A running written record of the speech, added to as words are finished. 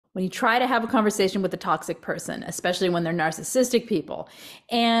when you try to have a conversation with a toxic person, especially when they're narcissistic people,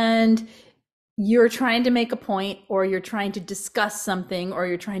 and you're trying to make a point, or you're trying to discuss something, or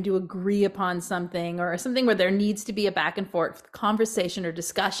you're trying to agree upon something, or something where there needs to be a back and forth conversation or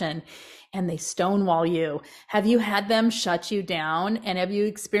discussion, and they stonewall you. Have you had them shut you down? And have you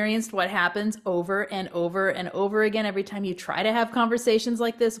experienced what happens over and over and over again every time you try to have conversations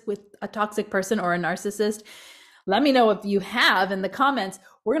like this with a toxic person or a narcissist? Let me know if you have in the comments.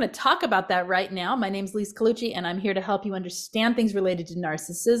 We're going to talk about that right now. My name's Lise Colucci, and I'm here to help you understand things related to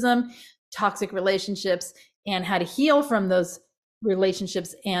narcissism, toxic relationships, and how to heal from those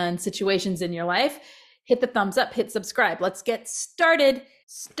relationships and situations in your life. Hit the thumbs up, hit subscribe. Let's get started.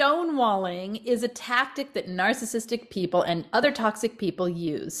 Stonewalling is a tactic that narcissistic people and other toxic people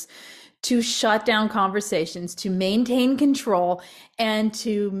use to shut down conversations, to maintain control, and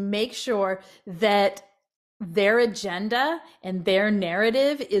to make sure that their agenda and their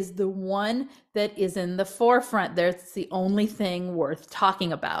narrative is the one that is in the forefront. That's the only thing worth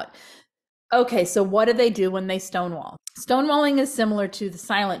talking about. Okay, so what do they do when they stonewall? Stonewalling is similar to the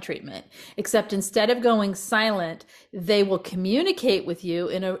silent treatment, except instead of going silent, they will communicate with you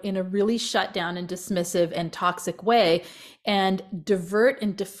in a really shut down and dismissive and toxic way, and divert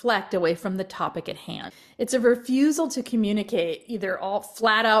and deflect away from the topic at hand. It's a refusal to communicate, either all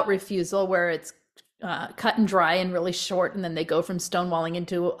flat out refusal, where it's cut and dry and really short, and then they go from stonewalling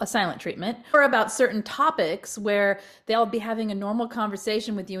into a silent treatment, or about certain topics where they'll be having a normal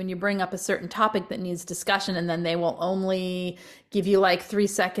conversation with you and you bring up a certain topic that needs discussion, and then they will only give you like 3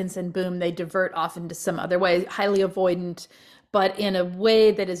 seconds and boom, they divert off into some other way, highly avoidant, but in a way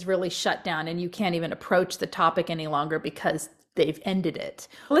that is really shut down, and you can't even approach the topic any longer because they've ended it.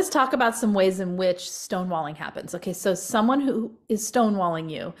 Let's talk about some ways in which stonewalling happens. Okay, so someone who is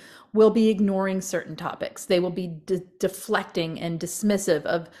stonewalling you will be ignoring certain topics. They will be deflecting and dismissive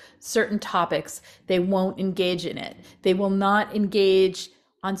of certain topics. They won't engage in it. They will not engage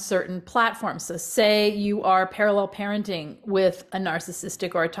on certain platforms. So say you are parallel parenting with a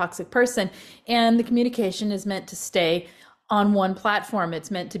narcissistic or a toxic person, and the communication is meant to stay on one platform.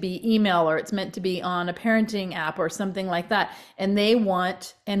 It's meant to be email, or it's meant to be on a parenting app or something like that. And they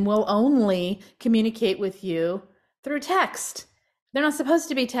want and will only communicate with you through text. They're not supposed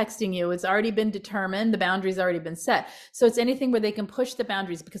to be texting you. It's already been determined. The boundary's already been set. So it's anything where they can push the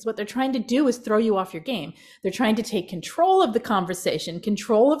boundaries, because what they're trying to do is throw you off your game. They're trying to take control of the conversation,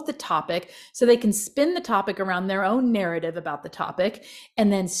 control of the topic, so they can spin the topic around their own narrative about the topic,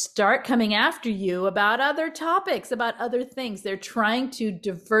 and then start coming after you about other topics, about other things. They're trying to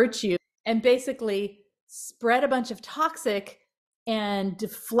divert you and basically spread a bunch of toxic and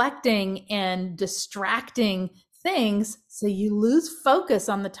deflecting and distracting things, so you lose focus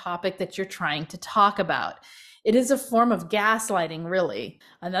on the topic that you're trying to talk about. It is a form of gaslighting, really.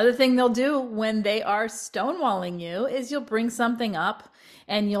 Another thing they'll do when they are stonewalling you is you'll bring something up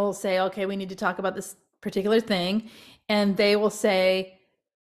and you'll say, okay, we need to talk about this particular thing. And they will say,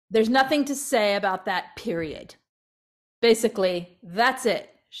 there's nothing to say about that, period. Basically, that's it.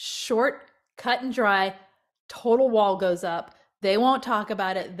 Short, cut and dry, total wall goes up. They won't talk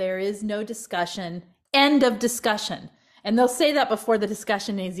about it. There is no discussion. End of discussion. And they'll say that before the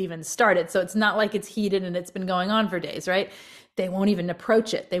discussion is even started. So it's not like it's heated and it's been going on for days, right? They won't even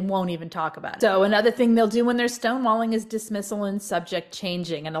approach it. They won't even talk about it. So another thing they'll do when they're stonewalling is dismissal and subject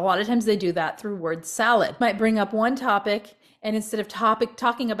changing. And a lot of times they do that through word salad. Might bring up one topic, and instead of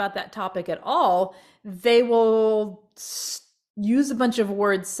talking about that topic at all, they will use a bunch of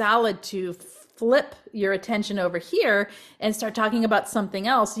word salad to flip your attention over here and start talking about something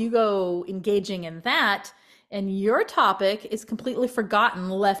else. You go engaging in that, and your topic is completely forgotten,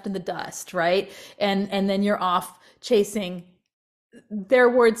 left in the dust, right? And then you're off chasing their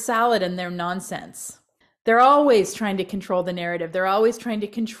word salad and their nonsense. They're always trying to control the narrative. They're always trying to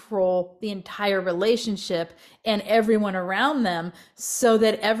control the entire relationship and everyone around them, so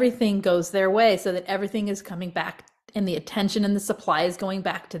that everything goes their way, so that everything is coming back and the attention and the supply is going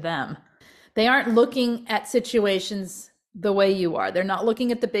back to them. They aren't looking at situations the way you are. They're not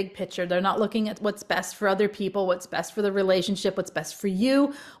looking at the big picture. They're not looking at what's best for other people, what's best for the relationship, what's best for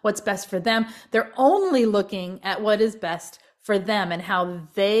you, what's best for them. They're only looking at what is best for them and how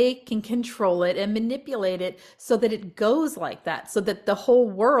they can control it and manipulate it so that it goes like that, so that the whole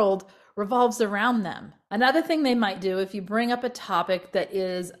world revolves around them. Another thing they might do, if you bring up a topic that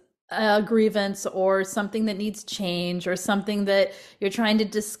is a grievance or something that needs change or something that you're trying to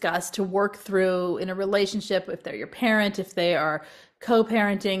discuss to work through in a relationship, if they're your parent, if they are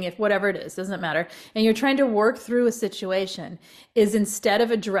co-parenting, if whatever it is, doesn't matter, and you're trying to work through a situation, is instead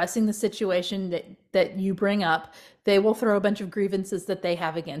of addressing the situation that you bring up, they will throw a bunch of grievances that they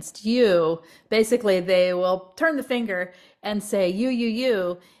have against you. Basically, they will turn the finger and say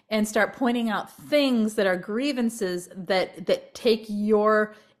you, and start pointing out things that are grievances that take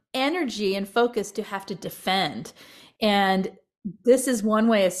your energy and focus to have to defend. And this is one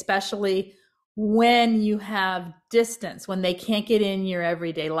way, especially when you have distance, when they can't get in your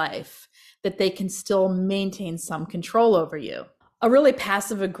everyday life, that they can still maintain some control over you. A really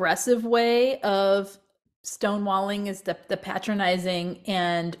passive aggressive way of stonewalling is the patronizing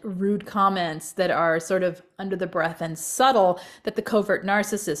and rude comments that are sort of under the breath and subtle, that the covert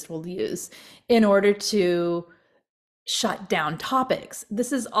narcissist will use in order to shut down topics.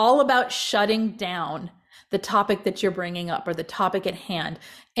 This is all about shutting down the topic that you're bringing up or the topic at hand,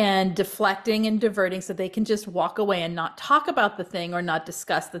 and deflecting and diverting so they can just walk away and not talk about the thing or not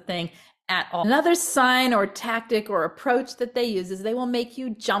discuss the thing at all. Another sign or tactic or approach that they use is they will make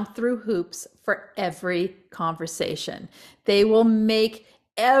you jump through hoops for every conversation. They will make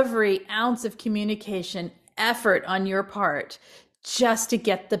every ounce of communication effort on your part just to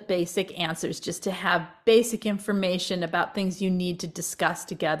get the basic answers, just to have basic information about things you need to discuss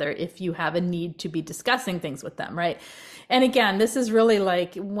together if you have a need to be discussing things with them, right? And again, this is really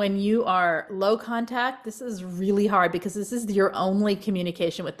like when you are low contact, this is really hard because this is your only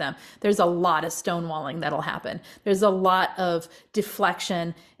communication with them. There's a lot of stonewalling that'll happen. There's a lot of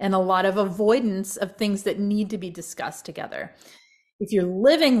deflection and a lot of avoidance of things that need to be discussed together. If you're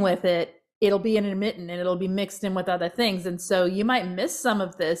living with it, it'll be intermittent and it'll be mixed in with other things. And so you might miss some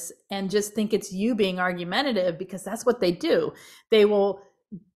of this and just think it's you being argumentative, because that's what they do. They will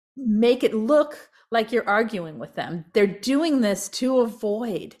make it look like you're arguing with them. They're doing this to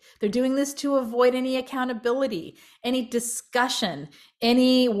avoid. They're doing this to avoid any accountability, any discussion,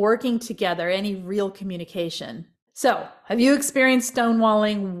 any working together, any real communication. So, have you experienced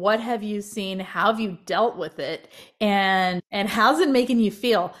stonewalling? What have you seen? How have you dealt with it? And how's it making you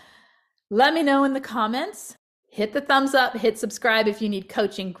feel? Let me know in the comments. Hit the thumbs up, hit subscribe if you need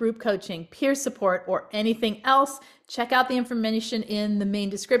coaching, group coaching, peer support, or anything else. Check out the information in the main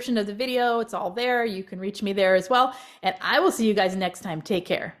description of the video. It's all there. You can reach me there as well. And I will see you guys next time. Take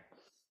care.